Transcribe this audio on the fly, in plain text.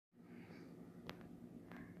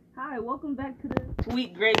Hi, welcome back to the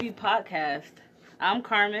Sweet Gravy Podcast. I'm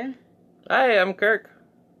Carmen. Hi, I'm Kirk.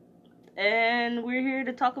 And we're here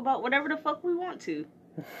to talk about whatever the fuck we want to.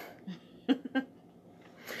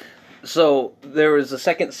 So, there was a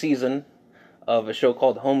second season of a show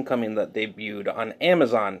called Homecoming that debuted on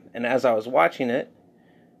Amazon. And as I was watching it,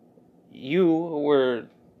 you were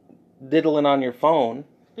diddling on your phone.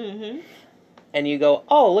 Mm-hmm. And you go,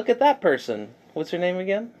 oh, look at that person. What's her name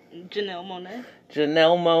again? Janelle Monáe.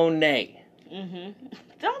 Janelle Monáe. Mm-hmm.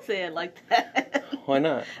 Don't say it like that. Why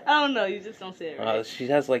not? I don't know. You just don't say it right. She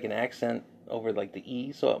has like an accent over like the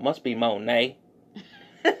E, so it must be Monáe.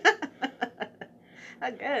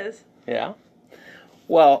 I guess. Yeah.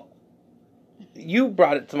 Well, you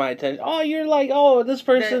brought it to my attention. Oh, you're like, oh, this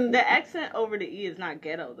person. The accent over the E is not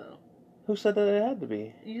ghetto, though. Who said that it had to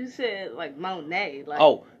be? You said, like, Monáe. Like,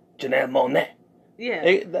 oh, Janelle Monáe.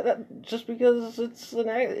 Yeah. Just because it's an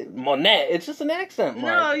Monáe, it's just an accent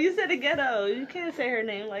mark. No, you said it ghetto. You can't say her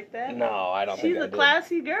name like that. No, I don't think I did. She's a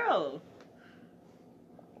classy girl.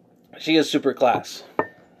 She is super class.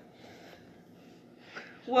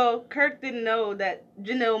 Well, Kirk didn't know that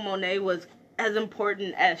Janelle Monáe was as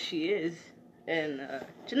important as she is. And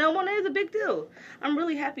Janelle Monáe is a big deal. I'm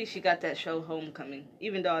really happy she got that show Homecoming,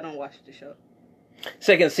 even though I don't watch the show.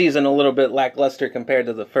 Second season a little bit lackluster compared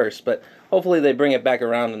to the first, but hopefully they bring it back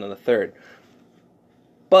around in the third.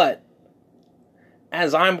 But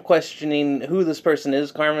as I'm questioning who this person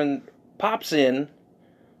is, Carmen pops in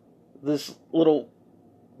this little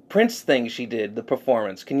Prince thing she did, the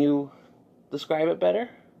performance. Can you describe it better?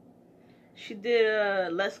 She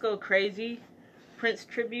did Let's Go Crazy Prince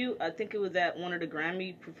tribute. I think it was at one of the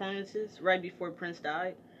Grammy performances right before Prince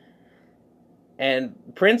died.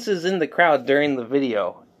 And Prince is in the crowd during the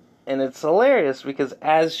video. And it's hilarious because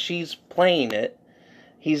as she's playing it,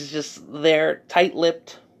 he's just there,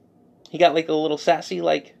 tight-lipped. He got like a little sassy,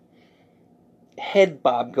 like, head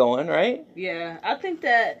bob going, right? Yeah, I think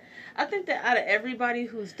that out of everybody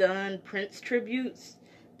who's done Prince tributes,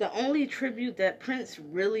 the only tribute that Prince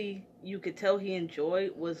really, you could tell he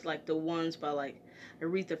enjoyed was like the ones by like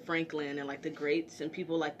Aretha Franklin and like the greats and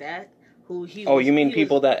people like that. You mean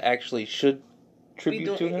people that actually should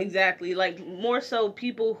tribute to him? Exactly, like more so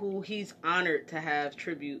people who he's honored to have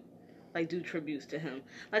tribute, like do tributes to him.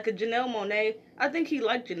 Like a Janelle Monáe, I think he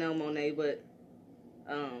liked Janelle Monáe, but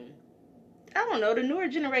I don't know, the newer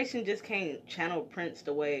generation just can't channel Prince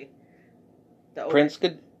the way the older... Prince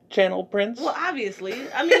could channel Prince? Well, obviously.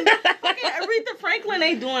 I mean, fucking Aretha Franklin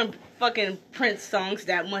ain't doing fucking Prince songs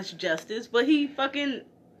that much justice, but he fucking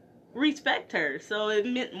respect her, so it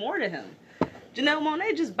meant more to him. Janelle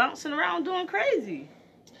Monáe just bouncing around doing crazy.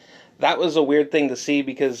 That was a weird thing to see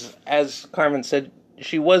because, as Carmen said,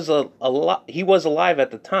 he was alive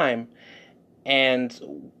at the time,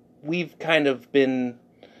 and we've kind of been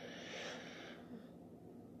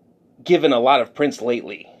given a lot of Prince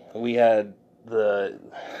lately. We had the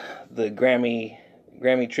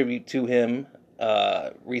Grammy tribute to him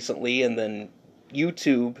recently, and then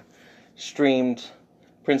YouTube streamed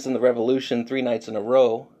Prince and the Revolution 3 nights in a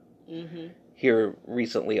row. Mm-hmm. Here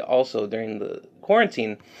recently also during the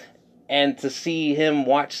quarantine, and to see him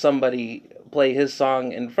watch somebody play his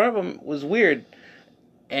song in front of him was weird.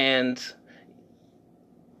 And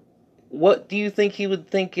what do you think he would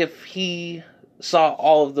think if he saw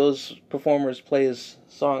all of those performers play his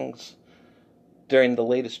songs during the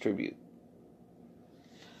latest tribute?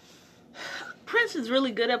 Prince is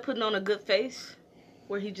really good at putting on a good face,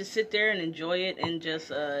 where he just sit there and enjoy it, and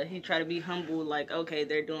just he try to be humble, like, okay,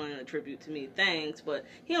 they're doing a tribute to me, thanks, but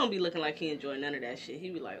he don't be looking like he enjoy none of that shit. He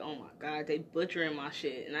be like, oh my god, they butchering my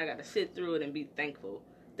shit, and I gotta sit through it and be thankful.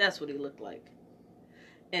 That's what he looked like.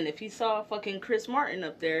 And if he saw fucking Chris Martin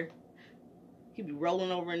up there, he'd be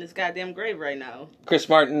rolling over in this goddamn grave right now. Chris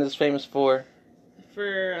Martin is famous for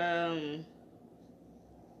Viva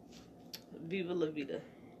La Vida.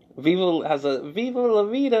 Viva La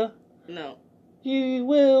Vida. No. You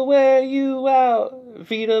will wear you out.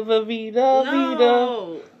 Vida, vida,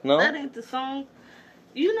 vida. No? That ain't the song.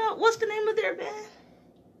 You know, what's the name of their band?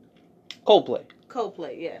 Coldplay.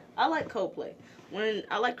 Coldplay, yeah. I like Coldplay.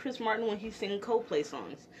 I like Chris Martin when he sing Coldplay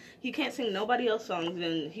songs. He can't sing nobody else songs,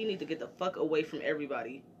 then he need to get the fuck away from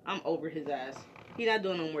everybody. I'm over his ass. He not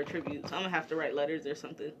doing no more tributes. I'm gonna have to write letters or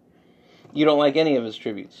something. You don't like any of his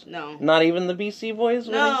tributes? No. Not even the BC Boys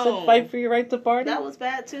when he said "Fight for your right to party"? That was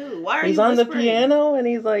bad too. Why are he's you on whispering? the piano and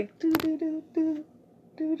he's like do do do do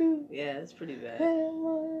do do. Yeah, it's pretty bad.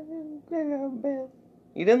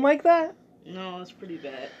 You didn't like that? No, it's pretty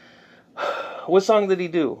bad. What song did he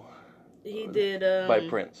do? He did by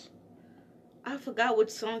Prince. I forgot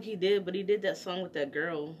which song he did, but he did that song with that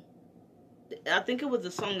girl. I think it was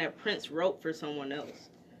a song that Prince wrote for someone else.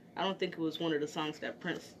 I don't think it was one of the songs that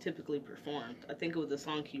Prince typically performed. I think it was a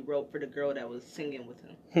song he wrote for the girl that was singing with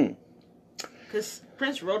him. Because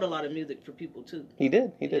Prince wrote a lot of music for people, too. He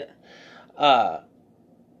did. Yeah.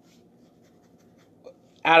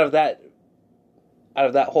 Out of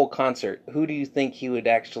that whole concert, who do you think he would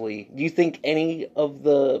actually... Do you think any of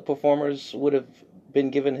the performers would have been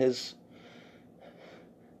given his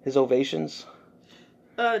ovations?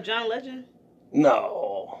 John Legend?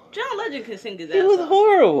 No. John Legend can sing his ass He was off.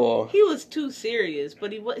 horrible. He was too serious,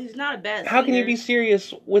 but he's not a bad singer. How can you be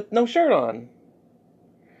serious with no shirt on?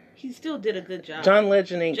 He still did a good job. John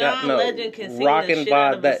Legend ain't got no Legend can sing rockin' the shit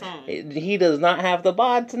out of bod. a song. He does not have the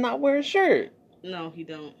bod to not wear a shirt. No, he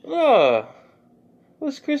don't. Ugh.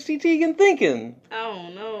 What's Chrissy Teigen thinking? I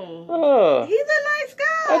don't know. Ugh. He's a nice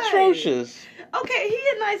guy. Atrocious. Okay, he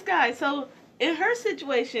a nice guy. So, in her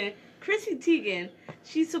situation, Chrissy Teigen,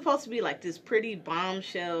 she's supposed to be like this pretty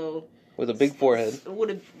bombshell. With a big forehead.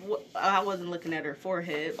 I wasn't looking at her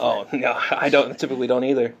forehead. Oh, no, I typically don't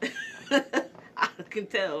either. I can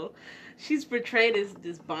tell. She's portrayed as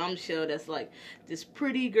this bombshell that's like this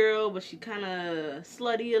pretty girl, but she kind of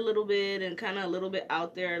slutty a little bit and kind of a little bit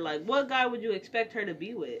out there. Like, what guy would you expect her to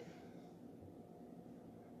be with?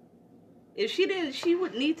 If she didn't, she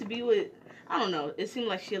would need to be with, I don't know. It seemed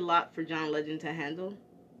like she a lot for John Legend to handle,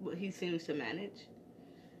 but he seems to manage.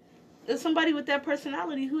 If somebody with that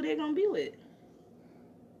personality, who they gonna be with?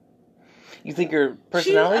 You think her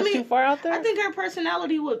personality's too far out there? I think her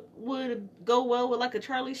personality would go well with like a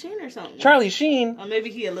Charlie Sheen or something. Charlie Sheen? Or maybe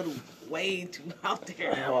he a little way too out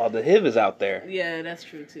there. Well, the HIV is out there. Yeah, that's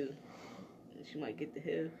true too. She might get the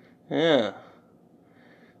HIV. Yeah.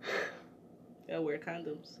 Gotta wear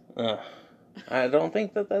condoms. I don't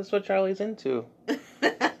think that's what Charlie's into.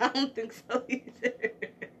 I don't think so either.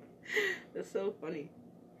 That's so funny.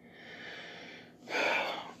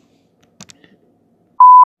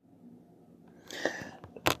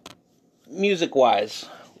 Music-wise,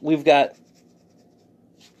 we've got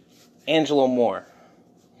Angelo Moore.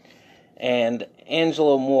 And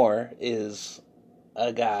Angelo Moore is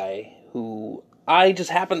a guy who I just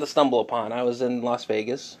happened to stumble upon. I was in Las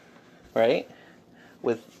Vegas, right,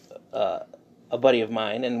 with a buddy of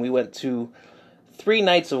mine, and we went to 3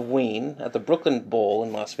 nights of Ween at the Brooklyn Bowl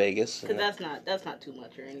in Las Vegas. Because that's not too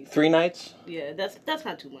much or anything. 3 nights? Yeah, that's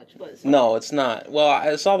not too much. But no, it's not. Well,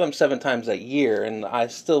 I saw them 7 times that year, and I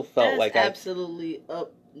still felt like absolutely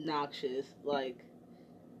obnoxious. Like,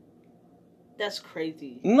 that's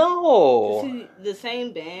crazy. No. To see the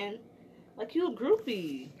same band, like, you a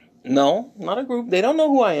groupie. No, not a group. They don't know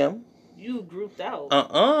who I am. You grouped out.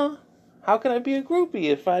 How can I be a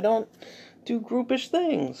groupie if I don't do groupish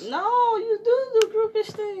things? No, you do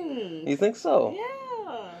groupish things. You think so?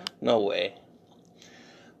 Yeah. No way.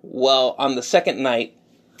 Well, on the second night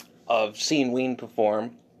of seeing Ween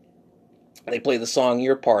perform, they play the song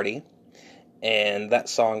Your Party, and that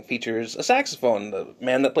song features a saxophone. The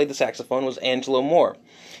man that played the saxophone was Angelo Moore.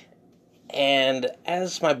 And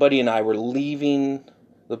as my buddy and I were leaving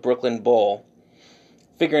the Brooklyn Bowl,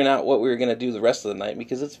 figuring out what we were going to do the rest of the night,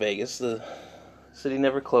 because it's Vegas, the city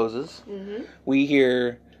never closes, we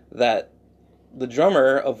hear that the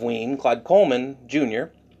drummer of Ween, Clyde Coleman Jr.,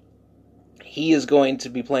 he is going to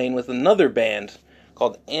be playing with another band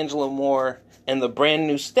called Angelo Moore and the Brand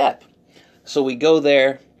New Step. So we go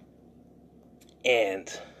there, and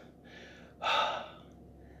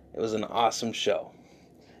it was an awesome show.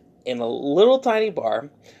 In a little tiny bar,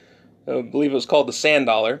 I believe it was called the Sand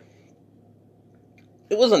Dollar.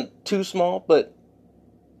 It wasn't too small, but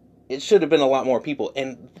it should have been a lot more people.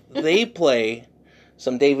 And they play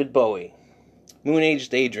some David Bowie, Moon Age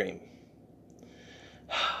Daydream.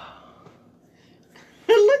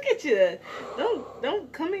 Look at you.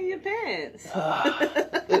 Don't come in your pants.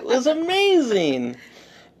 It was amazing.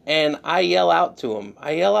 And I yell out to him.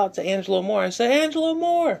 I yell out to Angelo Moore. I say, Angelo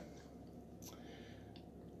Moore,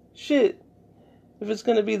 shit, if it's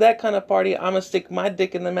going to be that kind of party, I'm going to stick my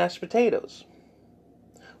dick in the mashed potatoes.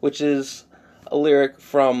 Which is a lyric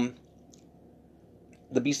from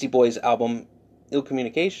the Beastie Boys album, Ill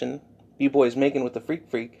Communication, B-Boys Making with the Freak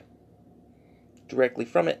Freak, directly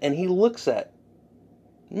from it. And he looks at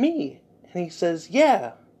me, and he says,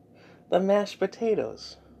 yeah, the mashed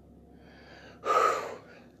potatoes.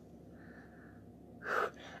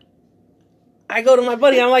 I go to my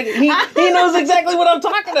buddy, I'm like, he knows exactly what I'm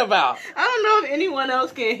talking about. I don't know if anyone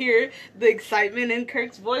else can hear the excitement in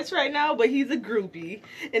Kirk's voice right now, but he's a groupie.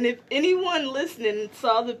 And if anyone listening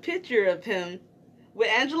saw the picture of him with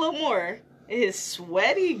Angelo Moore His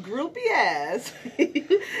sweaty, groupie ass.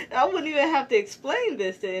 I wouldn't even have to explain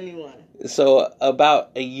this to anyone. So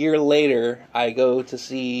about a year later, I go to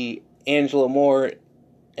see Angela Moore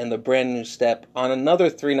and the Brand New Step on another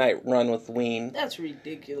 3-night run with Ween. That's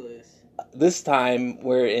ridiculous. This time,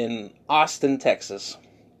 we're in Austin, Texas,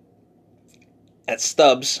 at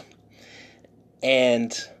Stubbs,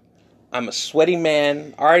 and I'm a sweaty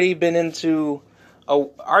man. Already been to a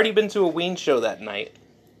Ween show that night.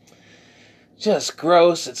 Just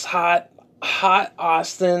gross. It's hot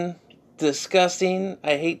Austin. Disgusting.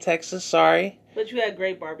 I hate Texas. Sorry. But you had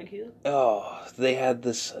great barbecue. Oh, they had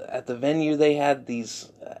this at the venue. They had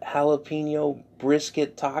these jalapeno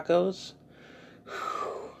brisket tacos.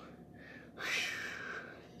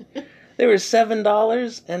 They were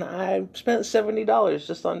 $7, and I spent $70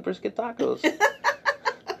 just on brisket tacos.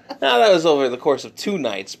 Now that was over the course of 2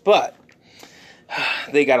 nights, but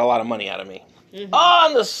they got a lot of money out of me. Mm-hmm. Oh,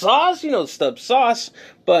 and the sauce, you know, Stubbs sauce.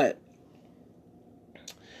 But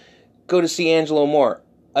go to see Angelo Moore.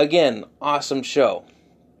 Again, awesome show.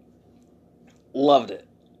 Loved it.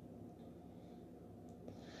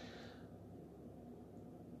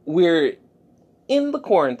 We're in the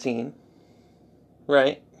quarantine,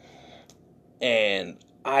 right? And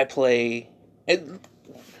I play...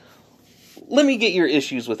 Let me get your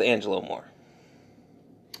issues with Angelo Moore.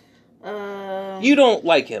 You don't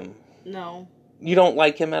like him. No. You don't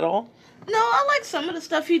like him at all? No, I like some of the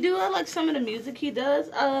stuff he do. I like some of the music he does.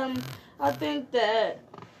 I think that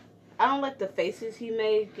I don't like the faces he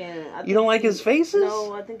make, and you don't like his faces?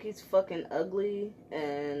 No, I think he's fucking ugly,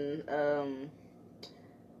 and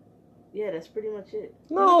yeah, that's pretty much it.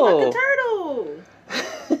 No, he looks like a turtle.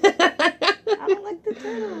 I don't like the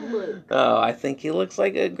turtle look. Oh, I think he looks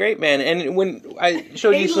like a great man. And when I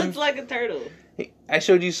showed you he looks like a turtle. I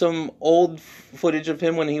showed you some old footage of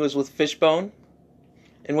him when he was with Fishbone.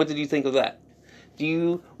 And what did you think of that?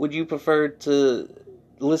 Would you prefer to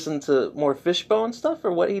listen to more Fishbone stuff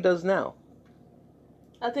or what he does now?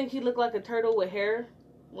 I think he looked like a turtle with hair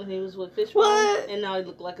when he was with Fishbone. What? And now he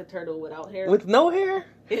looked like a turtle without hair. With no hair?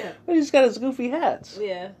 Yeah. But he's got his goofy hats.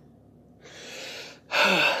 Yeah.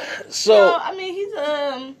 So no, I mean he's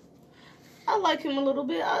I like him a little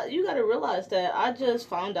bit. You got to realize that I just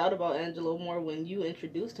found out about Angelo Moore when you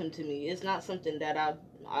introduced him to me. It's not something that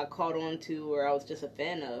I caught on to or I was just a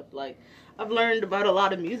fan of. Like, I've learned about a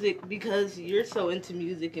lot of music because you're so into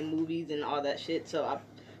music and movies and all that shit. So I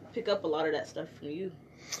pick up a lot of that stuff from you.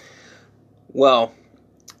 Well,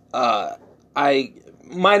 I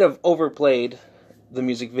might have overplayed the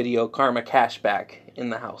music video Karma Cashback in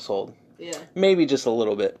the household. Yeah. Maybe just a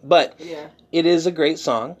little bit. But yeah, it is a great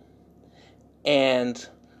song. And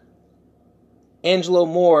Angelo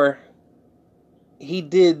Moore, he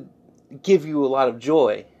did give you a lot of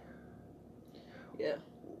joy. Yeah.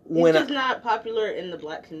 He's just not popular in the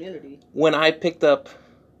black community. When I picked up...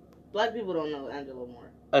 Black people don't know Angelo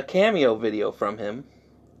Moore. A cameo video from him,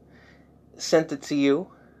 sent it to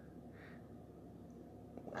you.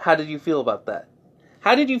 How did you feel about that?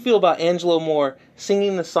 How did you feel about Angelo Moore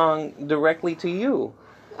singing the song directly to you?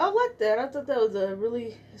 I like that. I thought that was a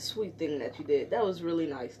really sweet thing that you did. That was really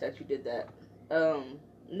nice that you did that.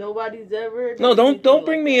 Nobody's ever... No, don't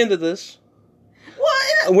bring me into this.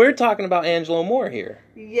 What? We're talking about Angelo Moore here.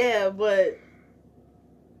 Yeah, but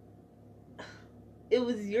it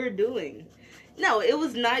was your doing. No, it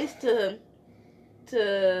was nice to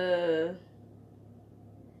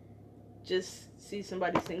just see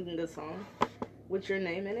somebody singing a song with your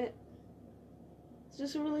name in it. It's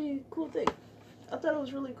just a really cool thing. I thought it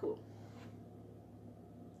was really cool.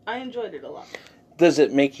 I enjoyed it a lot. Does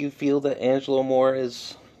it make you feel that Angelo Moore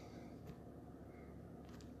is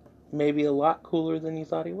maybe a lot cooler than you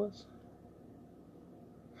thought he was?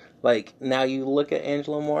 Like, now you look at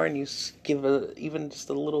Angelo Moore and you give even just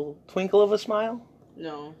a little twinkle of a smile?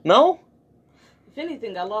 No. No? If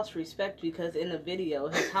anything, I lost respect because in the video,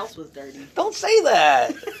 his house was dirty. Don't say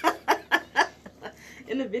that!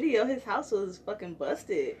 In the video, his house was fucking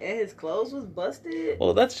busted, and his clothes was busted.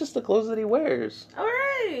 Well, that's just the clothes that he wears.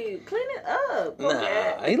 Alright, clean it up.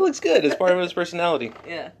 Nah, he looks good. It's part of his personality.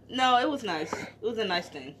 Yeah. No, it was nice. It was a nice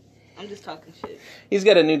thing. I'm just talking shit. He's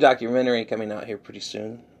got a new documentary coming out here pretty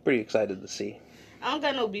soon. Pretty excited to see. I don't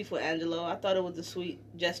got no beef with Angelo. I thought it was a sweet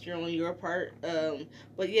gesture on your part.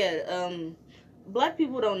 But yeah, black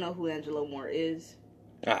people don't know who Angelo Moore is.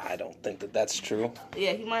 I don't think that that's true.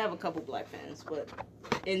 Yeah, he might have a couple black fans, but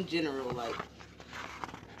in general, like,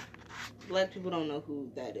 black people don't know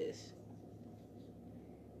who that is.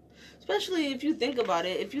 Especially if you think about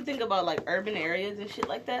it. If you think about like urban areas and shit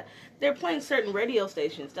like that, they're playing certain radio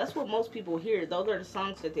stations. That's what most people hear. Those are the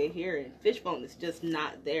songs that they hear, and Fishbone is just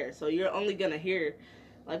not there. So you're only gonna hear,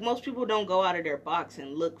 like, most people don't go out of their box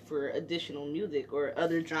and look for additional music or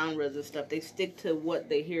other genres and stuff. They stick to what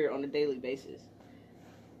they hear on a daily basis.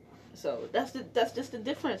 So that's just the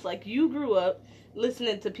difference. Like, you grew up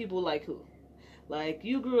listening to people like who? Like,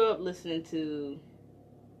 you grew up listening to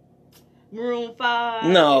Maroon 5.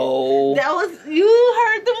 No. That was, you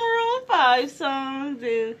heard the Maroon 5 songs,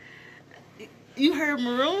 and you heard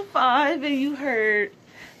Maroon 5, and you heard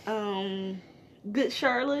Good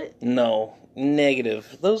Charlotte. No.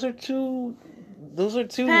 Negative. Those are too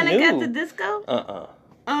Panic new. at the Disco.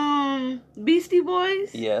 Beastie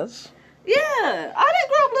Boys. Yes. Yeah, I didn't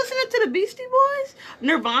grow up listening to the Beastie Boys.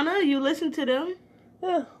 Nirvana, you listen to them?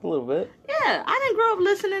 Yeah, a little bit. Yeah, I didn't grow up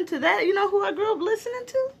listening to that. You know who I grew up listening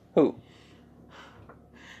to? Who?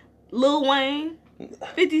 Lil Wayne,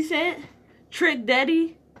 50 Cent, Trick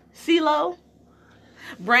Daddy, CeeLo,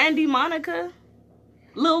 Brandy Monica,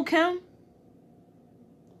 Lil Kim.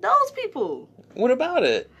 Those people. What about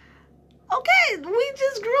it? Okay, we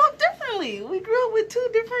just grew up differently. We grew up with two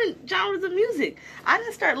different genres of music. I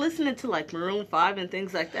didn't start listening to like Maroon 5 and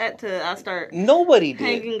things like that till I start Nobody did.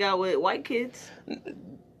 hanging out with white kids.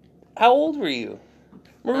 How old were you?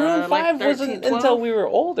 Maroon 5 like 13, wasn't 12. until we were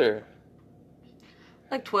older.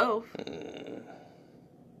 Like 12.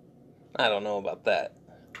 I don't know about that.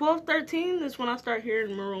 12, 13 is when I start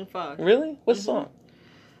hearing Maroon 5. Really? What Mhm. song?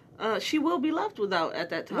 She Will Be Left Without at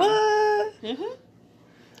that time. What? Mm-hmm.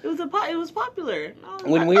 It was popular.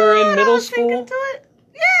 When we were in middle school? To it.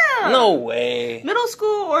 Yeah. No way. Middle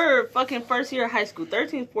school or fucking first year of high school.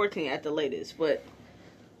 13, 14 at the latest. But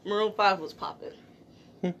Maroon 5 was popping.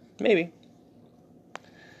 Maybe.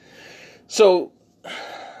 So,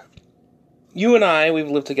 you and I, we've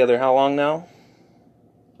lived together how long now?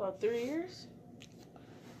 About 3 years?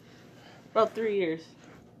 About 3 years.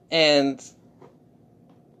 And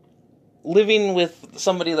living with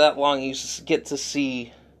somebody that long, you get to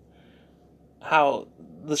see how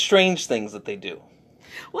the strange things that they do.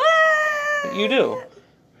 What? You do.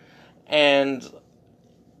 And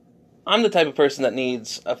I'm the type of person that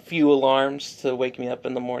needs a few alarms to wake me up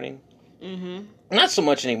in the morning. Mm-hmm. Not so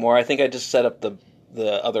much anymore. I think I just set up the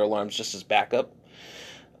other alarms just as backup.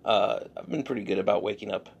 I've been pretty good about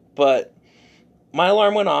waking up. But my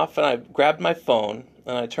alarm went off, and I grabbed my phone,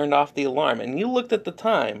 and I turned off the alarm. And you looked at the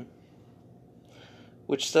time,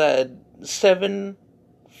 which said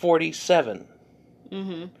 7:47.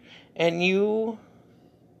 Mm-hmm. And you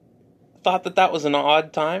thought that was an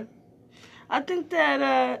odd time? I think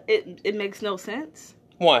that it makes no sense.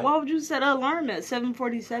 Why? Why would you set an alarm at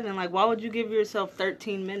 7:47? Like, why would you give yourself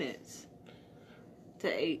 13 minutes to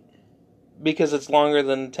 8? Because it's longer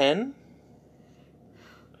than 10?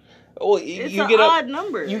 Well, It's you an get odd up,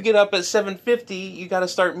 number. You get up at 7:50, you got to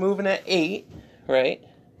start moving at 8, right?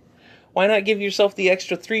 Why not give yourself the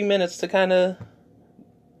extra 3 minutes to kind of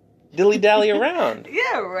dilly-dally around?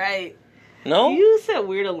 Yeah, right. No? You set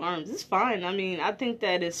weird alarms. It's fine. I mean, I think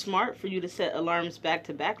that it's smart for you to set alarms back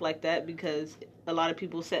to back like that because a lot of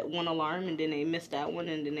people set one alarm and then they miss that one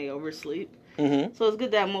and then they oversleep. Mm-hmm. So it's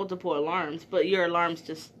good to have multiple alarms, but your alarms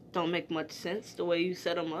just don't make much sense the way you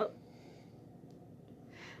set them up.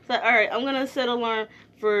 So, alright, I'm going to set an alarm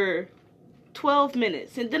for 12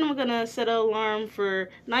 minutes and then I'm going to set an alarm for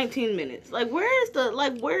 19 minutes. Where's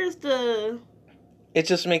the... It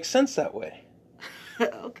just makes sense that way.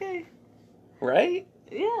 Okay. Right?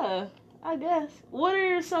 Yeah, I guess. What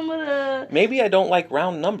are some of the... Maybe I don't like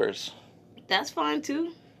round numbers. That's fine,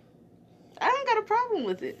 too. I don't got a problem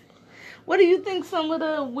with it. What do you think some of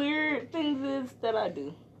the weird things is that I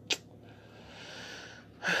do?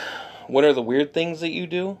 What are the weird things that you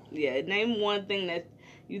do? Yeah, name one thing that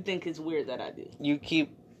you think is weird that I do. You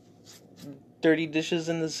keep dirty dishes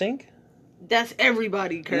in the sink? That's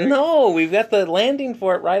everybody, Kurt. No, we've got the landing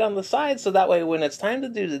for it right on the side, so that way when it's time to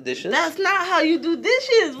do the dishes... That's not how you do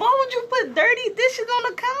dishes. Why would you put dirty dishes on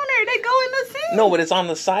the counter? They go in the sink. No, but it's on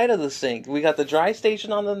the side of the sink. We got the dry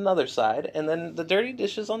station on another side, and then the dirty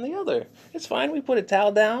dishes on the other. It's fine. We put a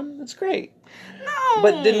towel down. It's great. No.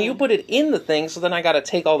 But then you put it in the thing, so then I got to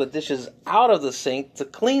take all the dishes out of the sink to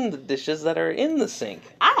clean the dishes that are in the sink.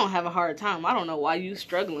 I don't have a hard time. I don't know why you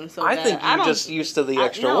struggling so I bad. think you're just used to the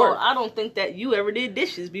extra no, work. I don't think that you ever did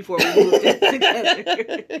dishes before we moved in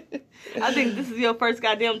together. I think this is your first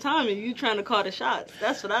goddamn time and you trying to call the shots.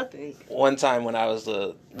 That's what I think. One time when I was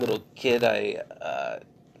a little kid, I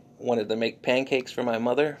wanted to make pancakes for my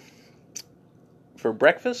mother for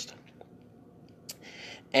breakfast.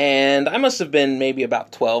 And I must have been maybe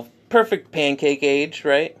about 12. Perfect pancake age,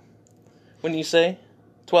 right? When you say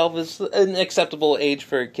 12 is an acceptable age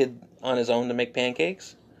for a kid on his own to make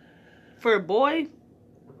pancakes? For a boy?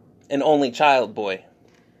 An only child boy.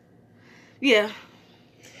 Yeah.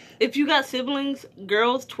 If you got siblings,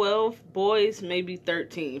 girls 12, boys maybe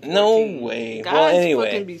 13, 14. No way. Guys Well,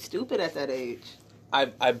 anyway. fucking be stupid at that age.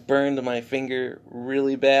 I burned my finger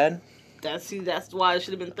really bad. That's why it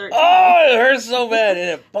should have been 13. Oh, it hurt so bad,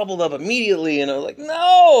 and it bubbled up immediately, and I was like,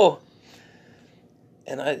 no!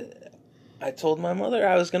 And I told my mother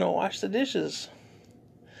I was going to wash the dishes.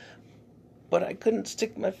 But I couldn't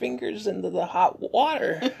stick my fingers into the hot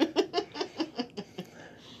water.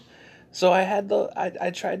 So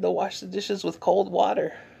I tried to wash the dishes with cold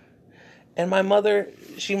water. And my mother,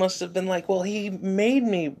 she must have been like, well, he made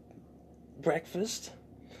me breakfast.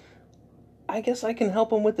 I guess I can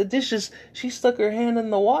help him with the dishes. She stuck her hand in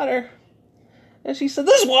the water. And she said,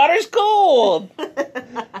 this water's cold.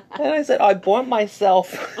 And I said, I burnt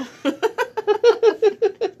myself.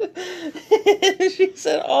 And she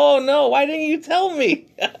said, oh no, why didn't you tell me?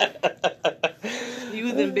 You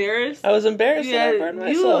was embarrassed? I was embarrassed that I burned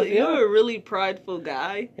myself. You were a really prideful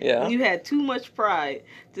guy. Yeah. You had too much pride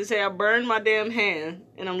to say I burned my damn hand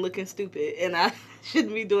and I'm looking stupid and I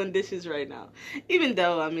shouldn't be doing dishes right now. Even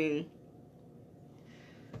though, I mean,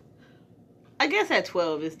 I guess at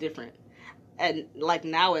 12 it's different. And like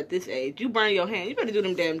now at this age, you burn your hand, you better do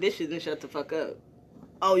them damn dishes and shut the fuck up.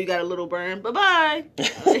 Oh, you got a little burn? Bye-bye. Who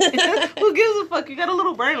gives a fuck? You got a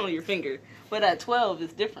little burn on your finger. But at 12,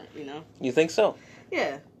 it's different, you know? You think so?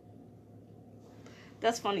 Yeah.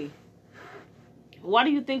 That's funny. Why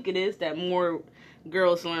do you think it is that more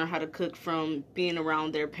girls learn how to cook from being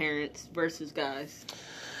around their parents versus guys?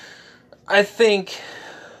 I think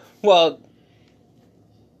it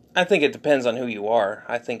depends on who you are.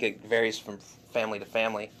 I think it varies from family to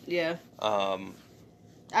family. Yeah.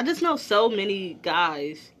 I just know so many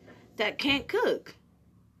guys that can't cook.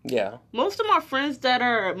 Yeah. Most of my friends that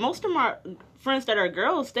are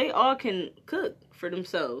girls, they all can cook for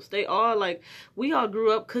themselves. They all we all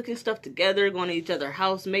grew up cooking stuff together, going to each other's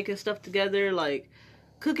house, making stuff together,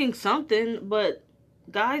 cooking something. But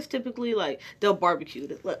guys typically they'll barbecue.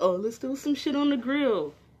 They're oh, let's do some shit on the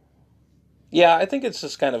grill. Yeah, I think it's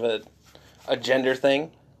just kind of a gender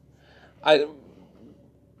thing. I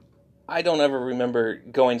don't ever remember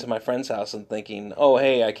going to my friend's house and thinking, oh,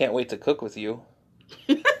 hey, I can't wait to cook with you.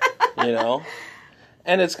 You know?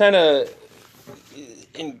 And it's kind of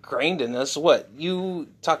ingrained in us. What? You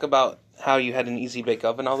talk about how you had an easy bake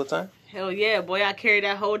oven all the time? Hell yeah, boy, I carried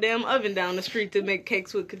that whole damn oven down the street to make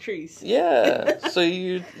cakes with Catrice. Yeah. So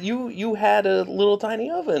you had a little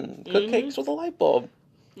tiny oven. Cook cakes with a light bulb.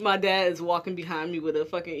 My dad is walking behind me with a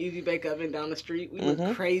fucking easy bake oven down the street. We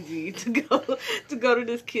look crazy to go to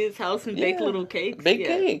this kid's house and bake little cakes. Bake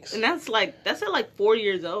cakes. And that's at 4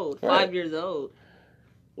 years old, right. 5 years old.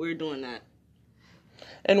 We're doing that.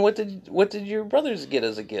 And what did your brothers get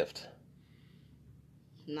as a gift?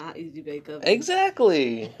 Not easy bake oven.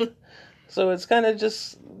 Exactly. So it's kind of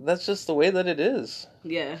that's just the way that it is.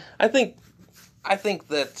 Yeah. I think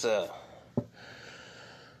that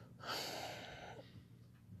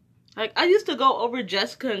I used to go over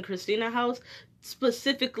Jessica and Christina's house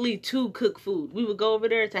specifically to cook food. We would go over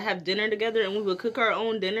there to have dinner together, and we would cook our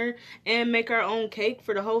own dinner and make our own cake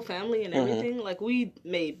for the whole family and everything. We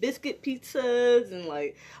made biscuit pizzas, and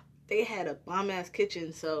they had a bomb-ass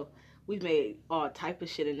kitchen, so we made all type of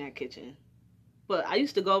shit in that kitchen. But I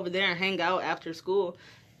used to go over there and hang out after school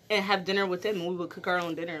and have dinner with them, and we would cook our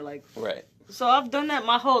own dinner. Right. So I've done that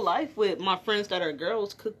my whole life with my friends that are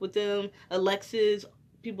girls, cook with them, Alexis,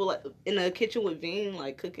 people in the kitchen with Veen,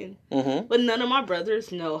 cooking. Mm-hmm. But none of my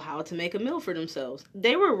brothers know how to make a meal for themselves.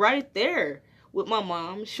 They were right there with my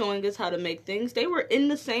mom showing us how to make things. They were in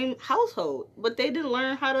the same household, but they didn't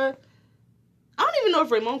learn how to... I don't even know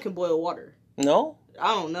if Ramon can boil water. No?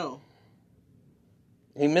 I don't know.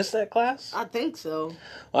 He missed that class? I think so.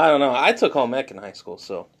 Well, I don't know. I took home ec in high school,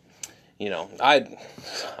 so,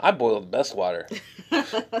 I boiled the best water.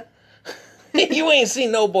 You ain't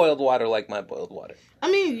seen no boiled water like my boiled water.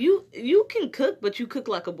 I mean, you can cook, but you cook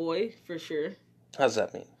like a boy, for sure. How's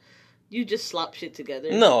that mean? You just slop shit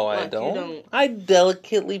together. No, I don't. I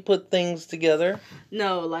delicately put things together.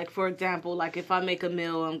 No, for example, if I make a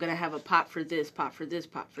meal, I'm going to have a pot for this, pot for this,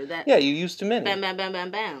 pot for that. Yeah, you use too many. Bam, bam, bam,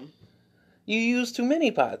 bam, bam. You use too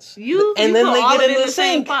many pots. And then they get in the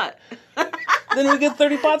same sink. Pot. Then we get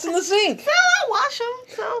 30 pots in the sink. So I wash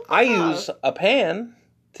them. So I use a pan,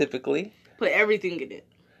 typically. Put everything in it.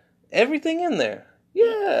 Everything in there.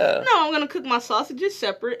 Yeah. No, I'm going to cook my sausages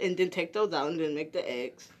separate and then take those out and then make the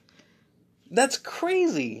eggs. That's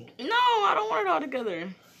crazy. No, I don't want it all together.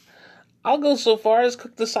 I'll go so far as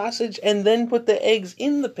cook the sausage and then put the eggs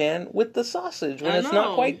in the pan with the sausage when it's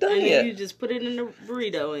not quite done and yet. You just put it in the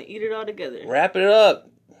burrito and eat it all together. Wrap it up.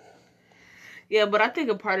 Yeah, but I think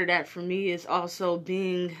a part of that for me is also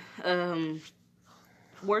being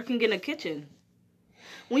working in a kitchen.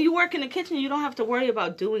 When you work in the kitchen, you don't have to worry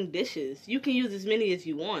about doing dishes. You can use as many as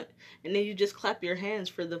you want. And then you just clap your hands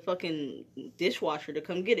for the fucking dishwasher to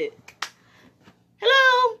come get it.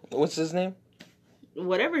 Hello? What's his name?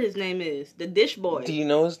 Whatever his name is. The dish boy. Do you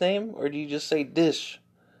know his name? Or do you just say dish?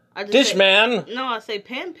 Dish man! No, I say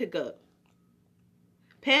pan pickup.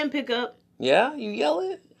 Pan pickup. Yeah? You yell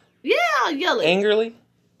it? Yeah, I'll yell it. Angrily?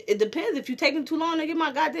 It depends. If you're taking too long to get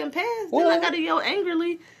my goddamn pans, Well, then I gotta yell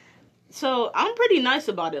angrily. So I'm pretty nice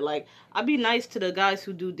about it. Like, I be nice to the guys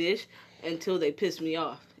who do dish until they piss me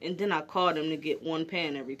off. And then I call them to get one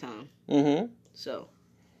pan every time. Mm-hmm. So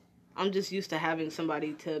I'm just used to having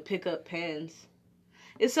somebody to pick up pans.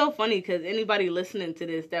 It's so funny because anybody listening to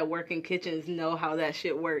this that work in kitchens know how that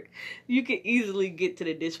shit work. You can easily get to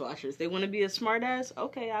the dishwashers. They want to be a smart ass?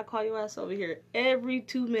 Okay, I'll call your ass over here every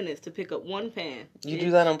 2 minutes to pick up one pan. You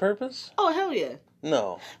do that on purpose? Oh, hell yeah.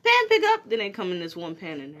 No. Pan pick up, then they come in this one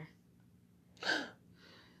pan in there.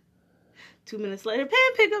 2 minutes later,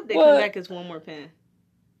 pan pick up, they come back as one more pan.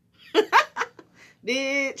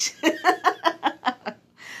 Bitch.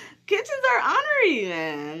 Kitchens are honorary,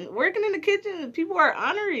 man. Working in the kitchen, people are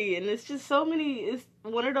honorary, and it's just so many. It's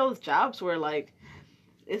one of those jobs where, like,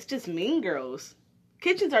 it's just mean girls.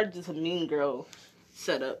 Kitchens are just a mean girl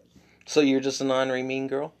setup. So you're just an honorary mean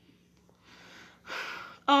girl?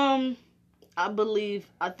 I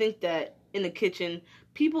think that in the kitchen,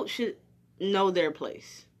 people should know their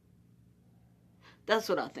place. That's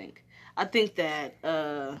what I think. I think that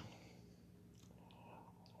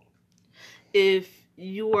if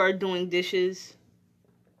you are doing dishes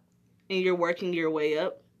and you're working your way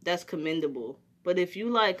up, that's commendable. But if you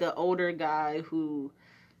like an older guy who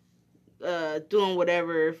doing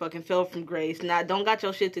whatever, fucking fell from grace, don't got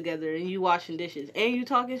your shit together, and you washing dishes and you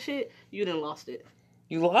talking shit, you done lost it.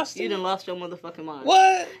 You lost it? You done lost your motherfucking mind.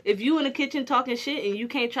 What? If you in the kitchen talking shit and you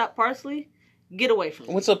can't chop parsley, get away from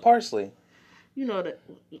me. What's a parsley? You know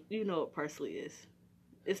what parsley is.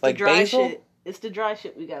 It's like the dry basil? shit. It's the dry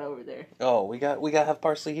shit we got over there. Oh, we got to have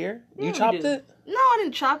parsley here? Yeah, you chopped it? No, I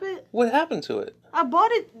didn't chop it. What happened to it? I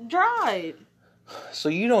bought it dried. So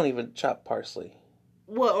you don't even chop parsley?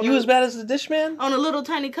 What? You as bad as the dish man? On a little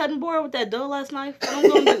tiny cutting board with that dull ass knife?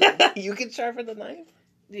 What I'm gonna do? You can sharpen the knife?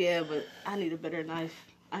 Yeah, but I need a better knife.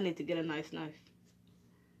 I need to get a nice knife.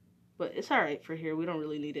 But it's alright for here. We don't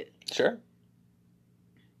really need it. Sure.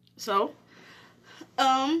 So,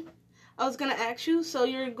 I was gonna ask you, so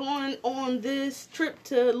you're going on this trip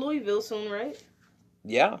to Louisville soon, right?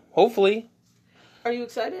 Yeah, hopefully. Are you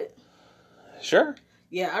excited? Sure.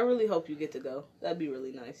 Yeah, I really hope you get to go. That'd be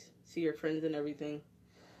really nice. See your friends and everything.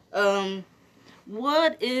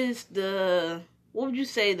 What would you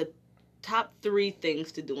say the top 3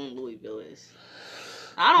 things to do in Louisville is?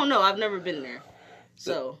 I don't know. I've never been there.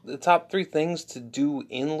 So the top 3 things to do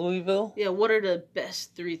in Louisville? Yeah, what are the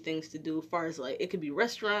best 3 things to do as far as, like, it could be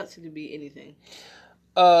restaurants, it could be anything.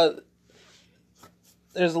 There's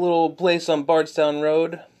a little place on Bardstown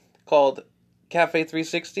Road called Cafe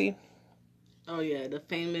 360. Oh yeah, the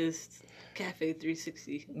famous Cafe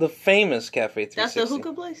 360. The famous Cafe 360. That's the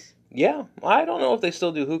hookah place? Yeah. I don't know if they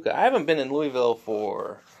still do hookah. I haven't been in Louisville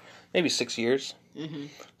for maybe 6 years. Mm-hmm.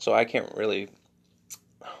 So I can't really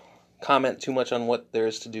comment too much on what there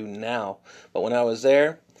is to do now. But when I was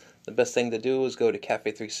there, the best thing to do was go to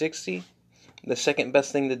Cafe 360. The second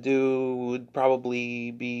best thing to do would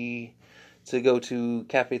probably be to go to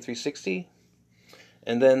Cafe 360.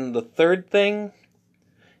 And then the third thing,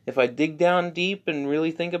 if I dig down deep and really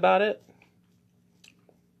think about it,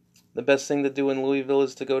 the best thing to do in Louisville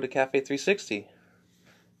is to go to Cafe 360.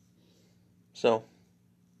 So.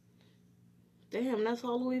 Damn, that's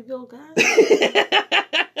all Louisville got?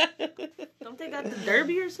 Don't they got the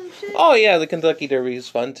Derby or some shit? Oh, yeah, the Kentucky Derby is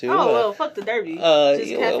fun, too. Oh, well, fuck the Derby.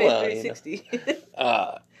 Just Cafe 360. You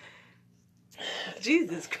know.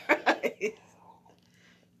 Jesus Christ.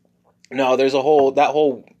 No, there's a whole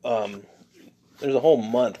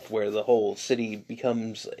month where the whole city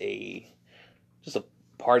becomes just a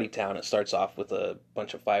party town. It starts off with a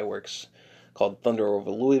bunch of fireworks called Thunder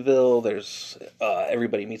Over Louisville. There's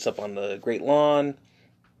everybody meets up on the Great Lawn,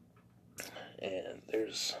 and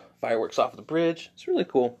there's fireworks off the bridge. It's really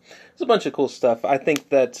cool. It's a bunch of cool stuff. I think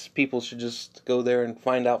that people should just go there and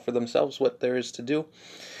find out for themselves what there is to do,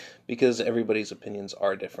 because everybody's opinions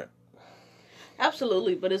are different.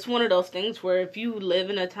 Absolutely, but it's one of those things where if you live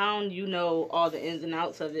in a town, you know all the ins and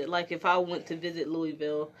outs of it. Like, if I went to visit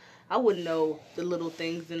Louisville, I wouldn't know the little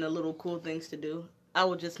things and the little cool things to do. I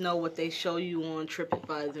would just know what they show you on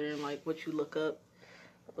TripAdvisor and like what you look up.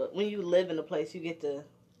 But when you live in a place, you get to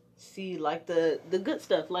see like the good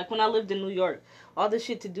stuff. Like when I lived in New York, all the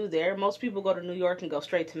shit to do there. Most people go to New York and go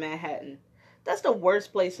straight to Manhattan. That's the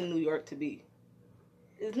worst place in New York to be.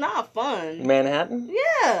 It's not fun. Manhattan?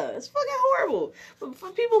 Yeah, it's fucking horrible. But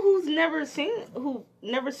for people who've never seen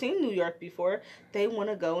New York before, they want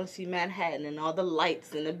to go and see Manhattan and all the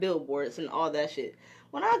lights and the billboards and all that shit.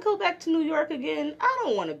 When I go back to New York again, I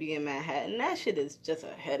don't want to be in Manhattan. That shit is just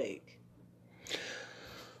a headache.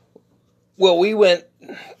 Well, we went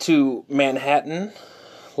to Manhattan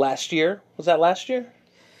last year. Was that last year?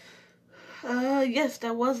 Yes,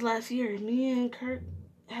 that was last year. Me and Kirk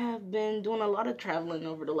have been doing a lot of traveling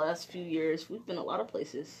over the last few years. We've been a lot of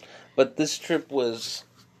places. But this trip was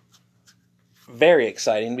very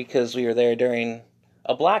exciting because we were there during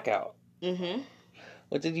a blackout. Mm-hmm.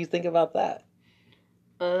 What did you think about that?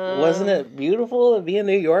 Wasn't it beautiful to be in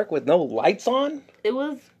New York with no lights on? It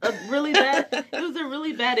was a really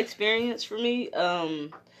bad experience for me.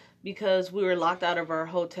 Because we were locked out of our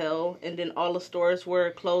hotel, and then all the stores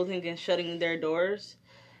were closing and shutting their doors,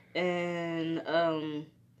 and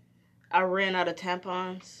I ran out of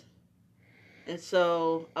tampons, and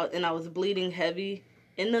so and I was bleeding heavy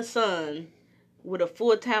in the sun with a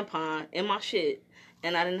full tampon in my shit,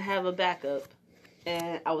 and I didn't have a backup,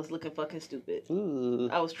 and I was looking fucking stupid. Ooh.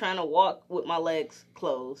 I was trying to walk with my legs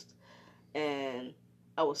closed, and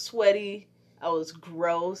I was sweaty. I was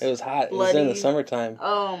gross. It was hot. Bloody. It was in the summertime.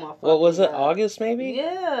 Oh my! What was it? God. August maybe?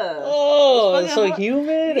 Yeah. Oh, it's so hot. humid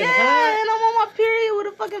and yeah, hot. and I'm on my period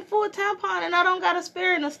with a fucking full tampon, and I don't got a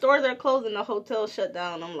spare in the store. They're closing. The hotel shut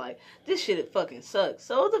down. I'm like, this shit it fucking sucks.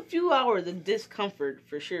 So it was a few hours of discomfort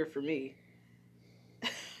for sure for me.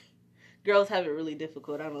 Girls have it really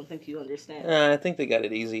difficult. I don't think you understand. I think they got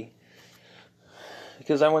it easy.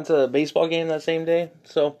 Because I went to a baseball game that same day,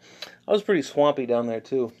 so I was pretty swampy down there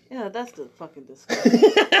too. Yeah, that's the fucking disgusting.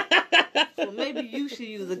 Well, maybe you should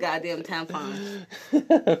use a goddamn tampon.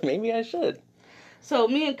 Maybe I should. So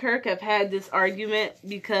me and Kirk have had this argument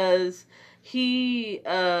because he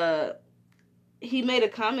made a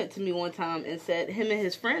comment to me one time and said him and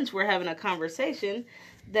his friends were having a conversation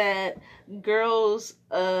that girls,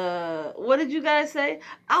 what did you guys say?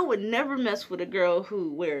 I would never mess with a girl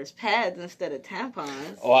who wears pads instead of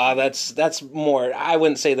tampons. Wow, that's more, I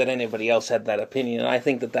wouldn't say that anybody else had that opinion. I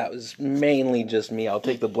think that was mainly just me. I'll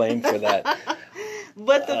take the blame for that.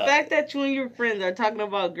 But the fact that you and your friends are talking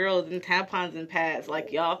about girls and tampons and pads,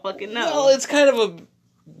 like y'all fucking know. Well, it's kind of a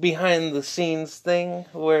behind the scenes thing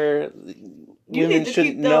where women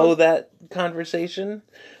shouldn't know that conversation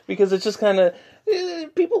because it's just kind of,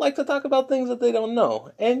 people like to talk about things that they don't know.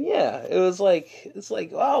 And yeah, it's like,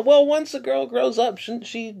 oh, well, once a girl grows up, shouldn't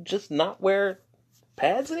she just not wear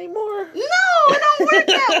pads anymore? No, it don't work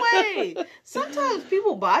that way. Sometimes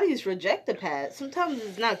people's bodies reject the pads. Sometimes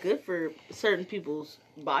it's not good for certain people's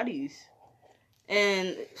bodies.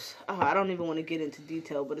 And I don't even want to get into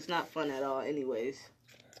detail, but it's not fun at all anyways.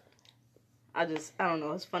 I don't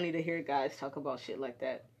know. It's funny to hear guys talk about shit like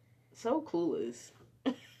that. So clueless.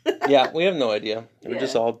 Yeah, we have no idea. We're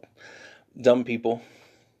just all dumb people.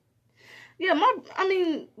 Yeah,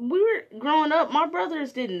 we were growing up, my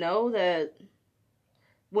brothers didn't know that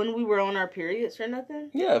when we were on our periods or nothing.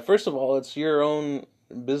 Yeah, first of all, it's your own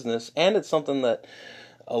business, and it's something that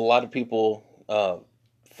a lot of people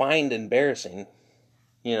find embarrassing,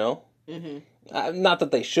 you know? Mm-hmm. Not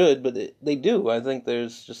that they should, but they do. I think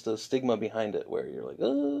there's just a stigma behind it where you're like, I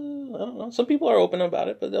don't know. Some people are open about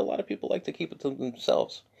it, but a lot of people like to keep it to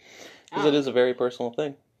themselves. Because it is a very personal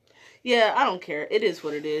thing. Yeah, I don't care. It is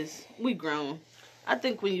what it is. We grown. I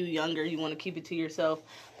think when you're younger, you want to keep it to yourself.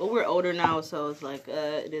 But we're older now, so it's like,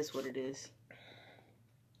 it is what it is.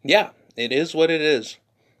 Yeah, it is what it is.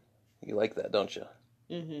 You like that, don't you?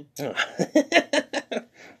 Mm-hmm.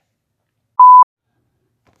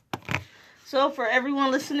 So for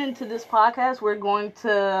everyone listening to this podcast, we're going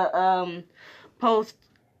to post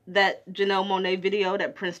that Janelle Monáe video,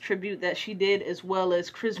 that Prince tribute that she did, as well as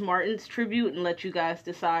Chris Martin's tribute, and let you guys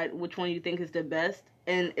decide which one you think is the best,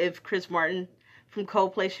 and if Chris Martin from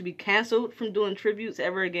Coldplay should be canceled from doing tributes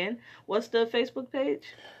ever again. What's the Facebook page?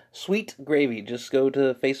 Sweet Gravy. Just go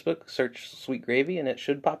to Facebook, search Sweet Gravy, and it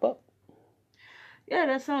should pop up. Yeah,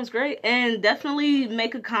 that sounds great. And definitely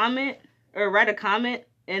make a comment, or write a comment,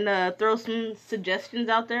 and throw some suggestions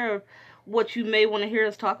out there of what you may want to hear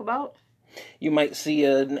us talk about. You might see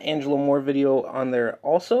an Angela Moore video on there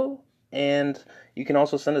also. And you can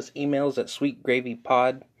also send us emails at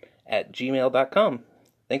sweetgravypod@gmail.com.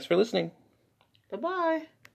 Thanks for listening. Bye-bye.